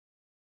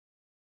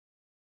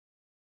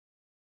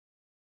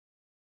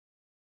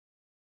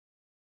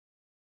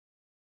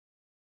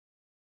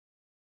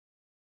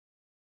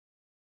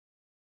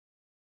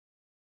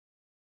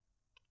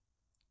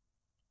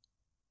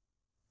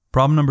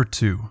Problem number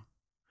 2.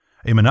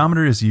 A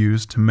manometer is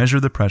used to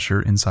measure the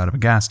pressure inside of a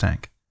gas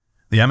tank.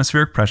 The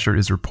atmospheric pressure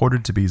is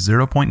reported to be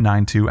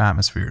 0.92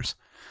 atmospheres.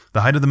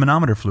 The height of the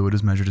manometer fluid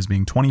is measured as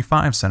being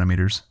 25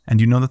 centimeters, and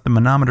you know that the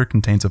manometer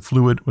contains a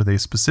fluid with a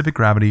specific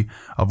gravity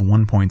of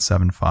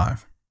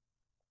 1.75.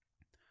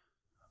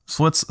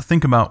 So let's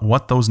think about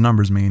what those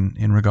numbers mean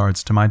in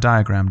regards to my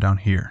diagram down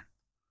here.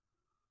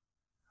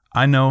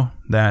 I know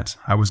that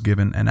I was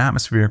given an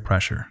atmospheric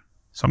pressure.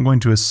 So I'm going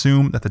to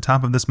assume that the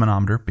top of this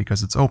manometer,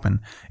 because it's open,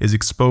 is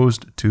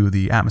exposed to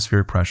the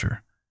atmospheric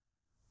pressure.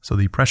 So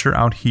the pressure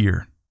out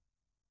here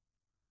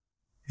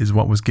is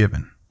what was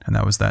given, and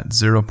that was that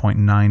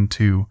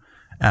 0.92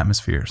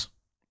 atmospheres.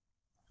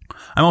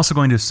 I'm also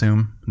going to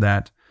assume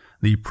that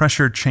the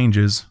pressure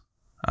changes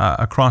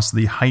across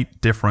the height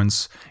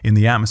difference in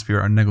the atmosphere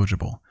are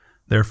negligible.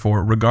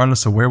 Therefore,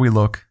 regardless of where we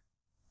look,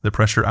 the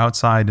pressure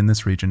outside in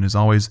this region is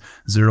always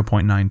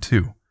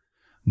 0.92.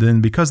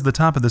 Then because the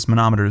top of this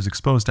manometer is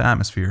exposed to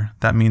atmosphere,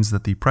 that means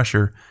that the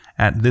pressure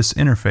at this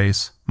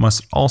interface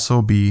must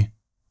also be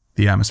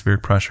the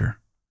atmospheric pressure.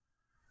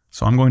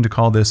 So I'm going to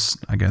call this,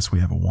 I guess we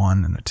have a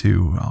 1 and a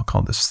 2, I'll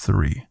call this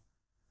 3.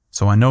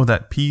 So I know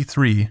that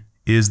P3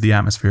 is the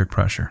atmospheric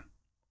pressure.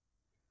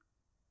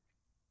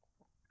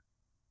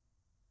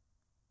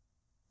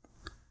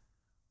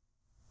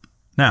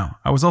 Now,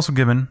 I was also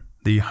given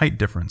the height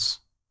difference.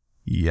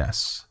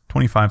 Yes,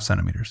 25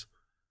 centimeters.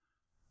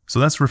 So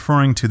that's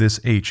referring to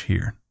this H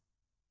here.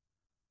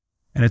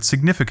 And it's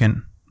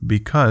significant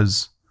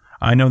because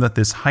I know that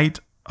this height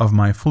of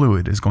my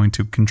fluid is going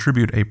to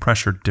contribute a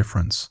pressure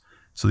difference.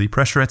 So the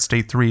pressure at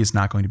state 3 is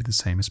not going to be the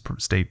same as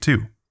state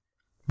 2.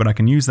 But I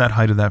can use that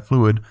height of that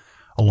fluid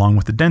along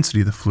with the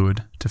density of the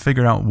fluid to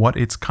figure out what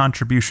its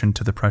contribution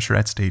to the pressure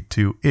at state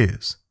 2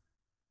 is.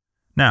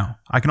 Now,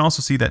 I can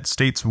also see that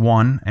states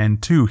 1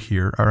 and 2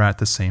 here are at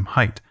the same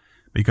height.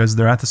 Because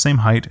they're at the same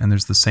height and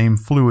there's the same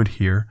fluid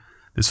here,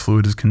 this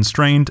fluid is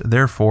constrained,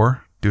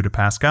 therefore, due to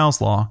Pascal's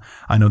law,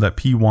 I know that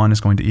P1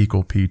 is going to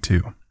equal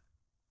P2.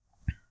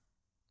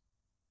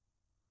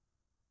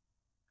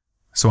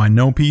 So I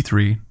know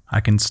P3, I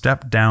can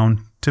step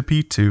down to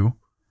P2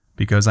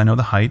 because I know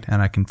the height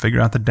and I can figure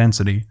out the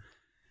density,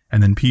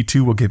 and then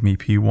P2 will give me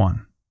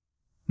P1.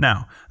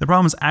 Now, the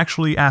problem is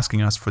actually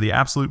asking us for the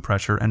absolute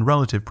pressure and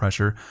relative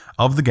pressure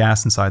of the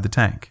gas inside the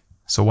tank.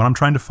 So what I'm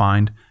trying to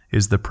find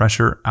is the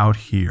pressure out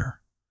here.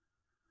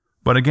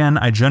 But again,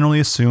 I generally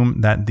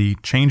assume that the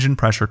change in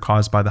pressure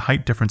caused by the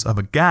height difference of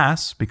a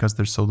gas, because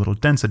there's so little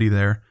density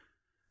there,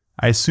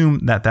 I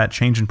assume that that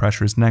change in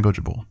pressure is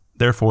negligible.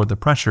 Therefore, the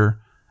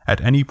pressure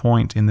at any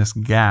point in this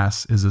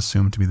gas is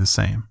assumed to be the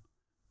same.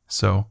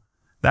 So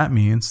that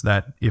means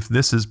that if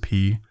this is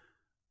P,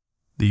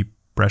 the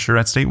pressure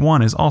at state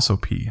 1 is also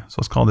P. So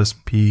let's call this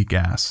P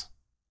gas.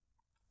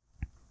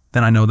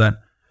 Then I know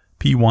that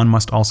P1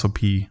 must also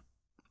be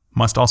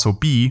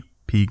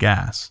P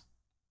gas.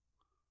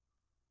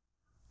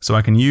 So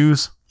I can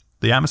use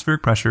the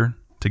atmospheric pressure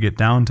to get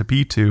down to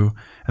P2, and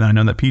then I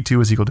know that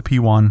P2 is equal to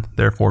P1,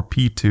 therefore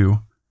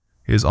P2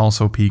 is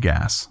also P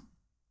gas.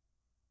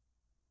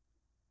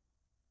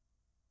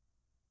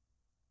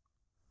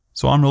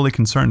 So all I'm really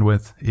concerned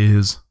with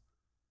is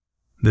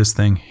this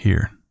thing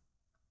here.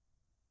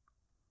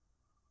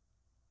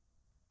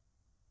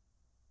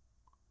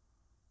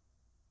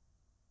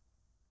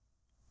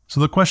 So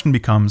the question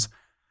becomes,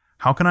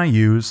 how can I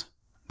use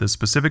the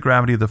specific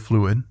gravity of the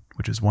fluid,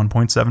 which is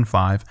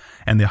 1.75,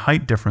 and the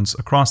height difference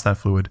across that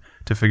fluid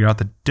to figure out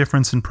the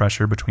difference in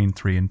pressure between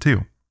 3 and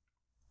 2?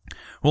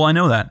 Well, I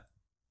know that.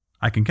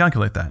 I can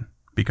calculate that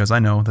because I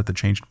know that the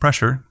change in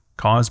pressure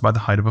caused by the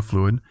height of a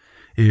fluid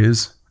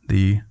is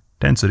the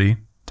density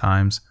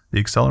times the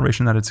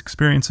acceleration that it's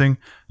experiencing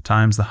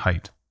times the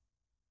height.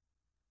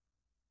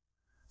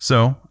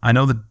 So I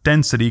know the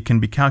density can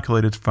be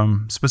calculated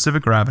from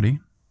specific gravity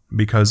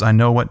because I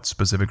know what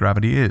specific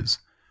gravity is.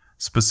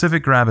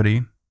 Specific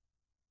gravity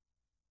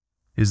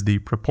is the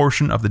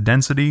proportion of the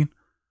density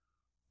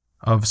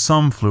of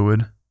some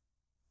fluid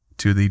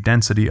to the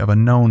density of a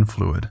known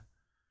fluid.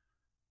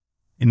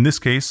 In this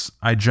case,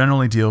 I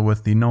generally deal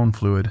with the known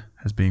fluid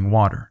as being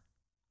water.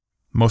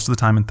 Most of the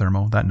time in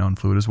thermo, that known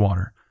fluid is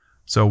water.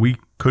 So we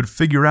could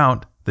figure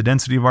out the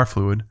density of our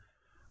fluid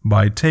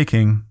by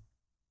taking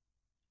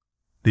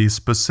the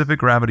specific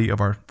gravity of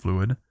our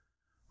fluid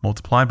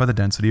multiplied by the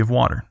density of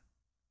water.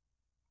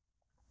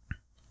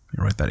 Let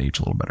me write that H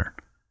a little better.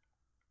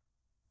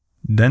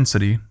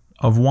 Density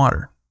of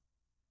water.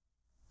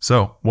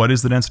 So, what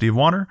is the density of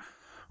water?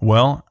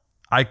 Well,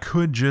 I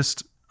could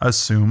just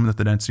assume that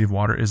the density of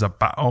water is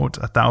about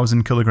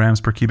 1,000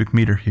 kilograms per cubic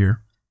meter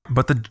here.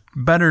 But the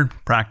better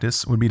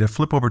practice would be to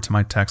flip over to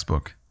my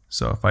textbook.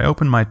 So if I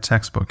open my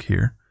textbook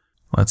here,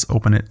 let's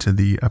open it to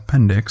the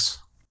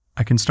appendix,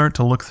 I can start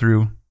to look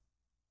through,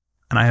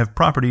 and I have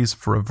properties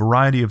for a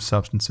variety of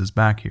substances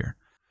back here.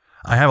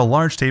 I have a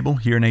large table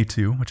here in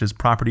A2, which is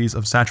properties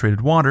of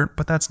saturated water,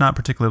 but that's not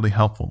particularly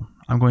helpful.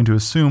 I'm going to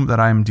assume that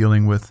I'm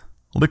dealing with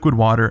liquid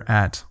water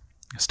at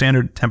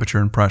standard temperature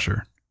and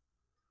pressure.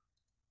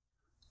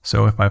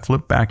 So if I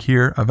flip back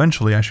here,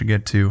 eventually I should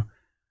get to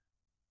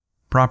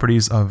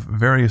properties of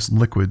various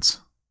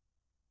liquids.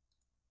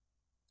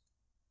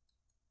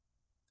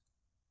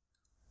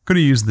 Could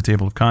have used the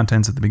table of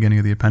contents at the beginning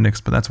of the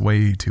appendix, but that's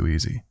way too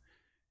easy.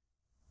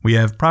 We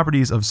have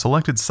properties of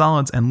selected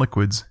solids and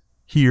liquids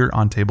here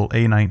on table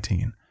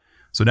A19.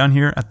 So down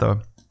here at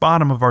the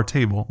bottom of our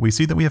table, we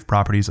see that we have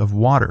properties of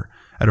water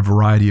at a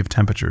variety of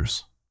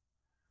temperatures.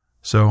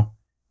 So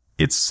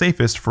it's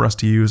safest for us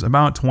to use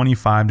about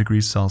 25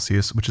 degrees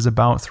Celsius, which is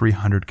about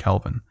 300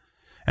 Kelvin.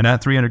 And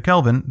at 300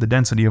 Kelvin, the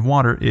density of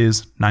water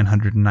is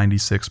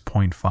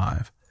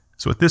 996.5.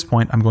 So at this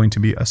point, I'm going to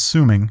be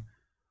assuming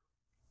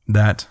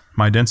that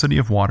my density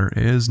of water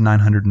is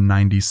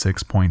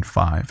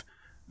 996.5,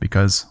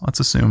 because let's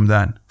assume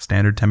that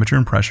standard temperature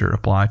and pressure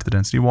apply to the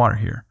density of water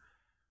here.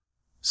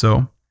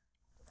 So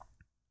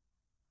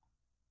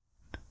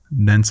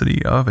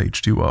density of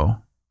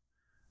H2O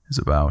is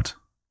about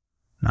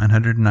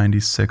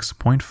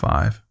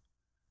 996.5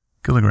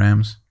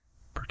 kilograms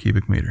per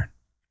cubic meter. Let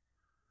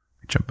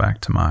me jump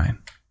back to mine.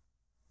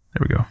 There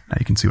we go. Now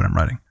you can see what I'm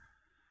writing.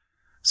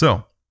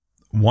 So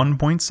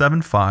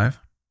 1.75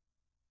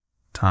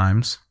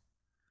 times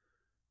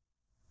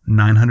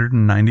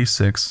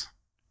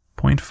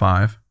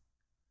 996.5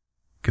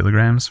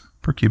 kilograms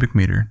per cubic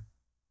meter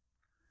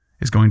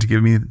is going to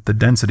give me the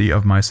density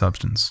of my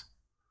substance.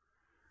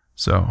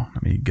 So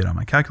let me get on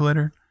my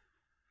calculator,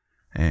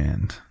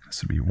 and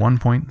this would be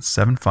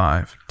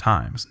 1.75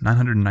 times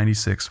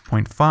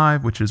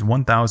 996.5, which is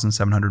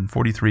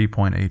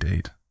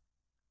 1,743.88.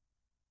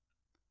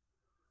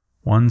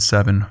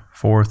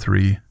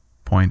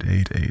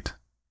 1743.88.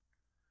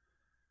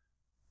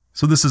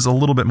 So this is a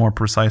little bit more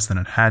precise than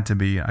it had to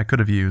be. I could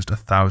have used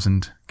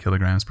 1,000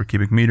 kilograms per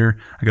cubic meter.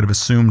 I could have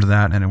assumed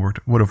that, and it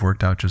would have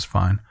worked out just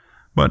fine.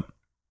 But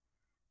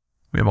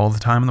we have all the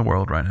time in the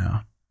world right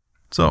now.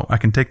 So I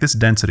can take this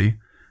density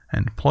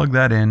and plug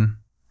that in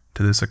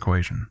to this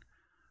equation.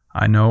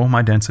 I know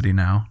my density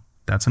now.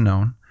 That's a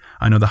known.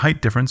 I know the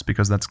height difference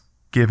because that's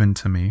given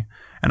to me.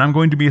 And I'm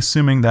going to be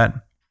assuming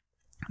that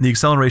the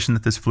acceleration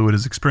that this fluid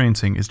is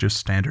experiencing is just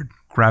standard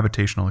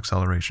gravitational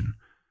acceleration.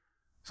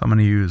 So I'm going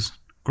to use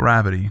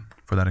gravity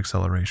for that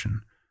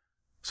acceleration.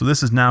 So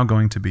this is now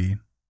going to be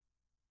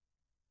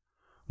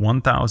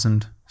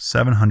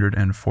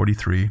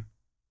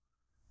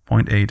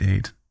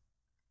 1,743.88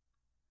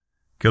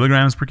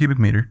 kilograms per cubic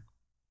meter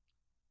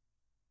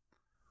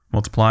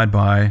multiplied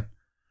by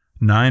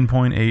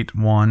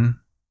 9.81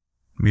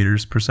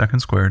 meters per second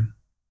squared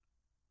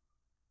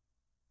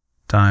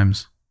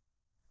times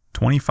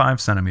 25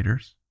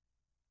 centimeters.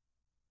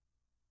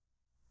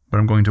 But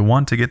I'm going to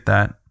want to get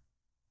that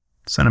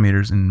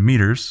centimeters in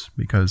meters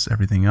because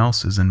everything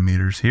else is in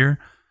meters here.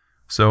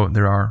 So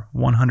there are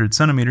 100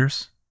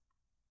 centimeters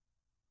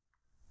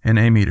in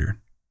a meter.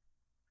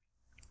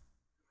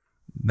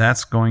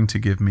 That's going to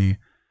give me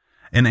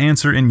an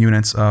answer in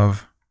units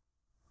of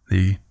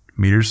the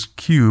meters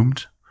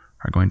cubed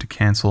are going to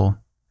cancel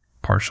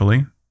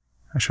partially.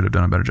 I should have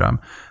done a better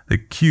job. The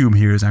cube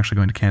here is actually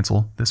going to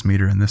cancel this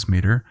meter and this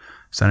meter.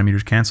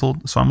 Centimeters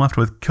canceled. So I'm left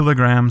with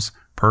kilograms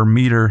per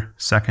meter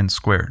second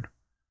squared.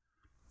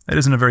 It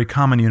isn't a very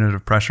common unit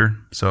of pressure,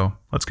 so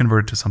let's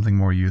convert it to something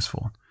more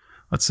useful.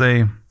 Let's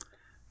say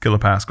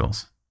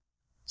kilopascals.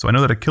 So I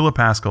know that a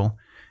kilopascal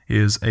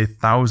is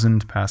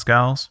 1,000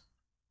 pascals.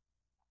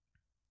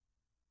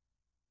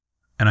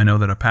 And I know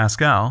that a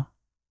pascal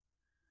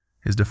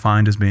is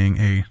defined as being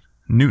a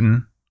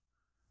Newton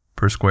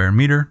per square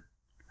meter.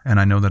 And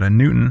I know that a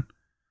Newton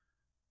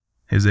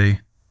is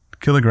a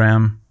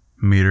kilogram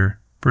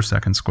meter per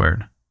second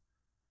squared.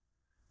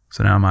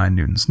 So now my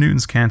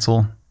Newtons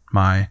cancel.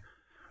 My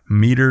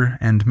meter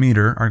and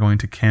meter are going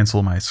to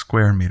cancel my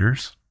square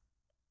meters.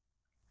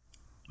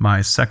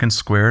 My seconds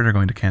squared are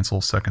going to cancel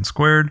seconds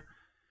squared.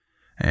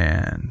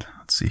 And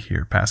let's see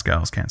here,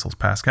 pascals cancels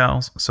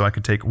pascals. So I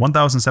could take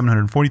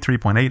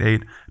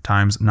 1,743.88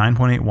 times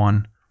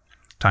 9.81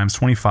 times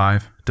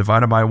 25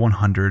 divided by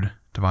 100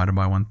 divided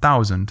by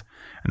 1,000.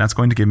 And that's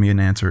going to give me an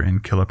answer in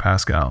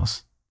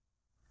kilopascals.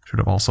 Should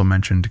have also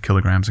mentioned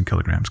kilograms and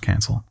kilograms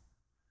cancel.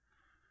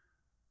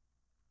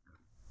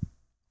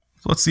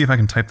 So let's see if I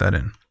can type that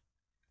in.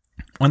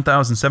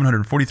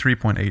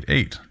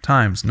 1,743.88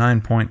 times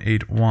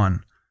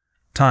 9.81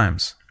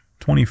 times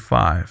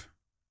 25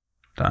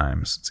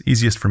 times, it's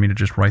easiest for me to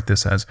just write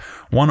this as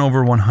 1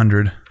 over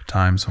 100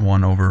 times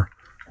 1 over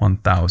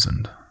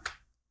 1,000.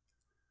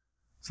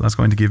 So that's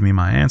going to give me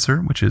my answer,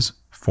 which is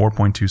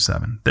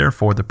 4.27.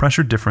 Therefore, the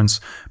pressure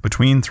difference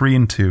between 3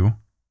 and 2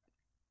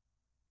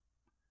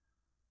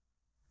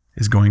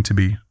 is going to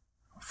be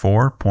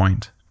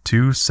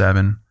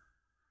 4.27,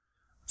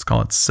 let's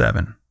call it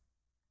 7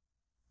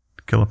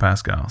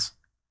 kilopascals.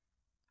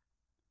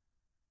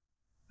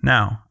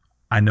 Now,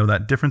 I know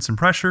that difference in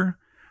pressure,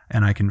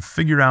 and I can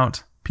figure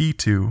out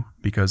P2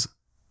 because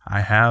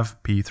I have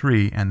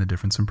P3 and the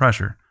difference in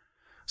pressure.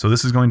 So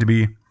this is going to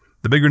be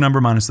the bigger number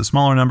minus the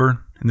smaller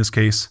number. In this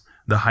case,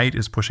 the height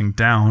is pushing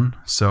down,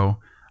 so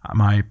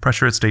my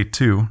pressure at state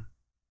 2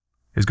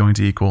 is going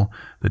to equal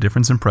the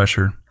difference in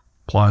pressure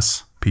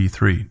plus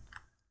P3.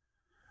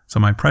 So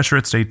my pressure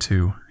at state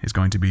 2 is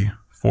going to be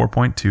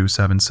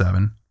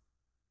 4.277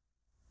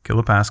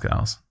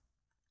 kilopascals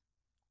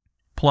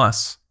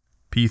plus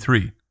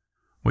P3,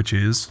 which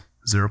is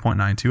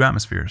 0.92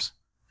 atmospheres,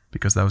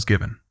 because that was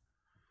given.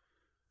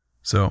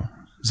 So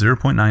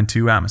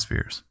 0.92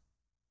 atmospheres.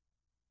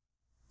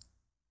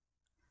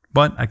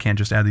 But I can't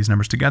just add these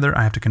numbers together.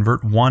 I have to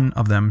convert one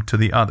of them to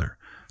the other.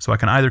 So I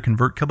can either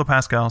convert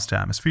kilopascals to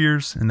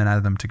atmospheres and then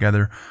add them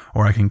together,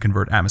 or I can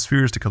convert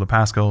atmospheres to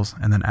kilopascals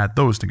and then add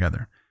those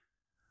together.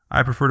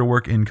 I prefer to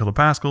work in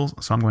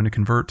kilopascals, so I'm going to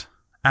convert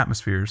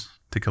atmospheres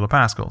to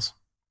kilopascals.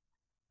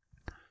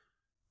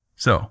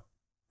 So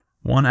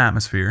 1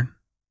 atmosphere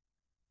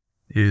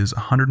is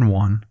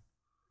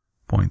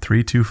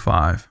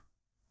 101.325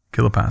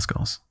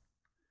 kilopascals.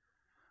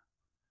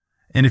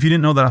 And if you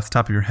didn't know that off the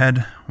top of your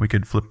head, we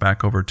could flip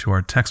back over to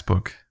our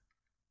textbook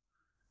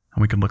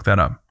and we could look that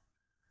up.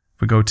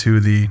 If we go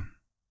to the,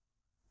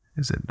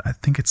 I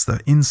think it's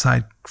the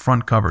inside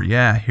front cover.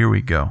 Yeah, here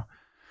we go.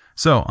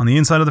 So on the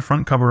inside of the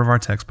front cover of our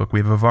textbook, we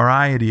have a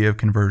variety of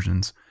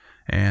conversions.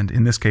 And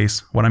in this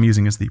case, what I'm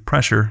using is the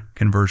pressure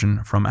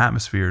conversion from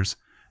atmospheres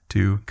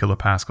to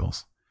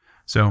kilopascals.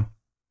 So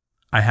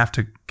I have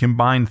to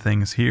combine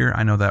things here.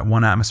 I know that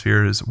 1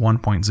 atmosphere is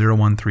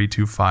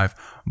 1.01325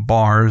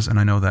 bars, and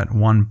I know that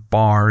 1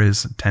 bar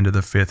is 10 to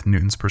the 5th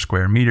newtons per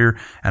square meter,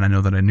 and I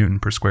know that a newton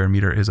per square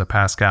meter is a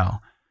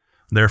pascal.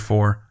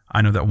 Therefore,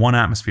 I know that 1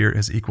 atmosphere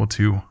is equal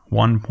to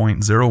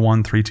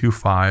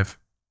 1.01325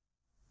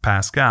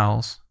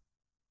 pascals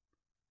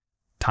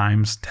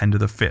times 10 to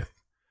the 5th.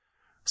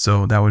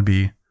 So that would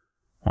be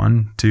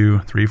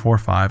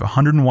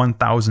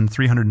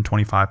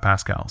 101,325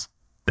 pascals.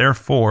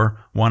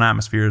 Therefore, 1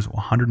 atmosphere is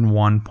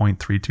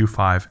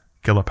 101.325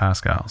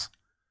 kilopascals.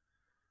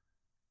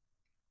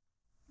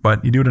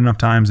 But you do it enough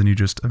times and you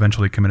just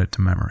eventually commit it to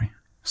memory.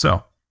 So,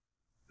 in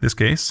this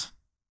case,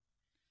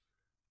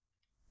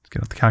 let's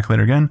get out the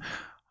calculator again.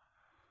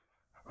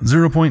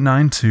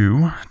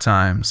 0.92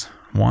 times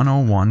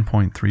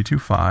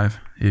 101.325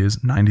 is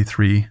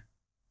 93.21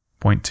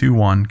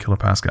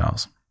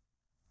 kilopascals.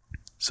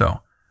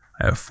 So,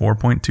 I have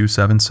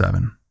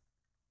 4.277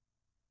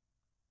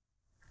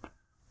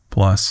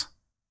 plus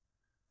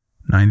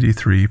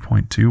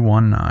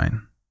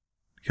 93.219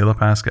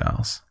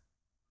 kilopascals.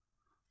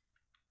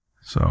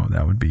 So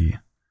that would be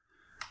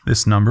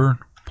this number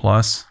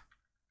plus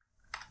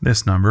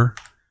this number,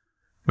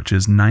 which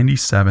is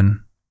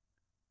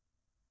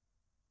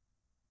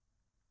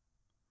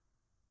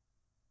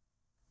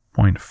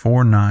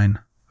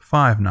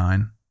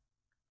 97.4959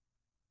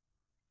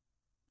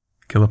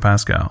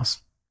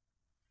 kilopascals.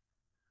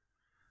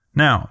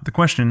 Now, the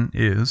question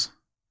is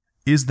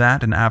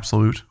that an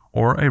absolute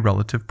or a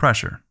relative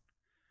pressure?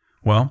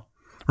 Well,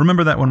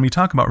 remember that when we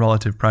talk about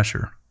relative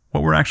pressure,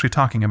 what we're actually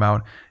talking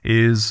about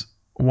is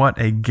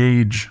what a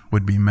gauge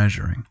would be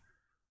measuring.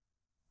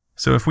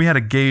 So if we had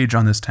a gauge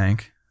on this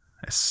tank,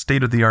 a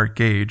state-of-the-art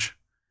gauge,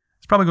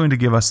 it's probably going to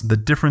give us the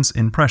difference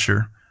in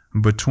pressure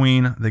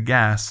between the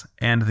gas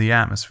and the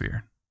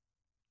atmosphere.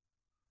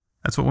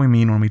 That's what we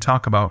mean when we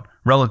talk about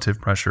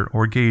relative pressure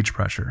or gauge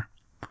pressure.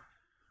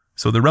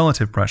 So the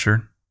relative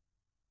pressure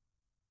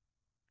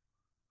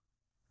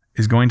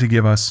is going to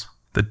give us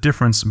the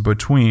difference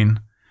between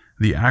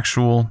the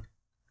actual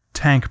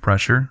tank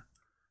pressure,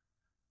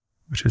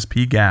 which is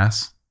P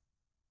gas,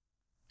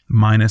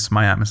 minus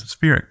my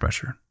atmospheric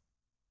pressure.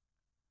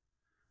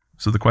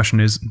 So the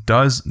question is,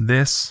 does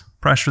this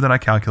pressure that I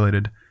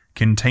calculated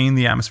contain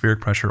the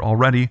atmospheric pressure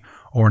already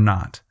or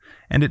not?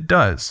 And it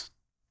does.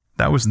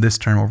 That was this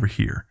term over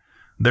here.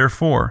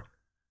 Therefore,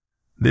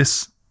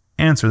 this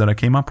answer that I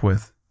came up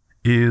with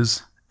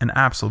is an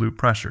absolute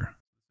pressure.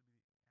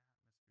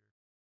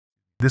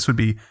 This would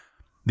be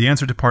the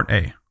answer to part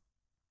A.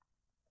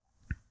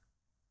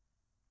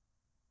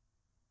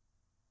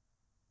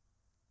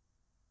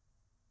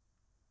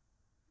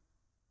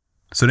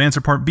 So to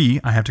answer part B,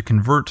 I have to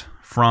convert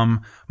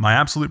from my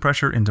absolute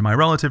pressure into my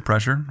relative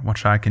pressure,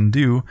 which I can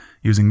do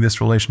using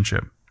this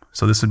relationship.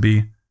 So this would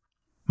be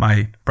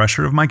my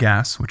pressure of my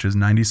gas, which is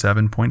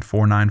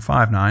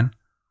 97.4959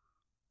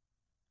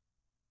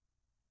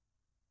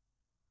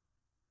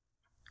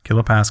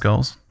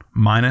 kilopascals,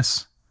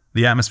 minus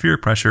the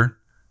atmospheric pressure,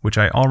 which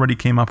I already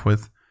came up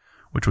with,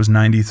 which was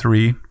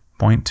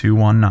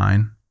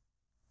 93.219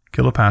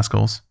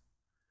 kilopascals,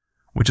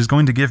 which is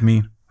going to give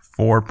me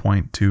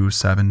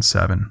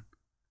 4.277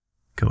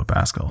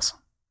 kilopascals.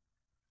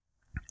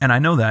 And I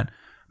know that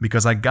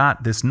because I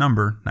got this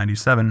number,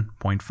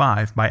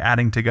 97.5, by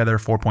adding together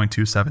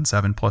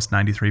 4.277 plus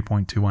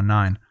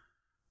 93.219.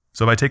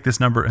 So if I take this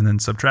number and then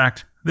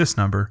subtract this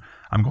number,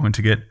 I'm going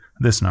to get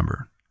this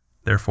number.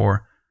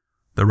 Therefore,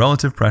 the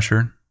relative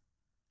pressure,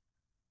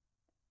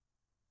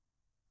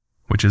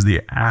 which is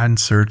the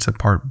answer to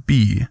part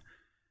B,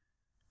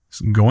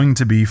 is going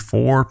to be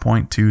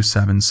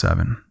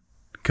 4.277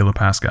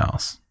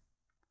 kilopascals.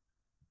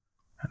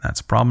 And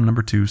that's problem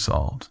number 2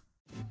 solved.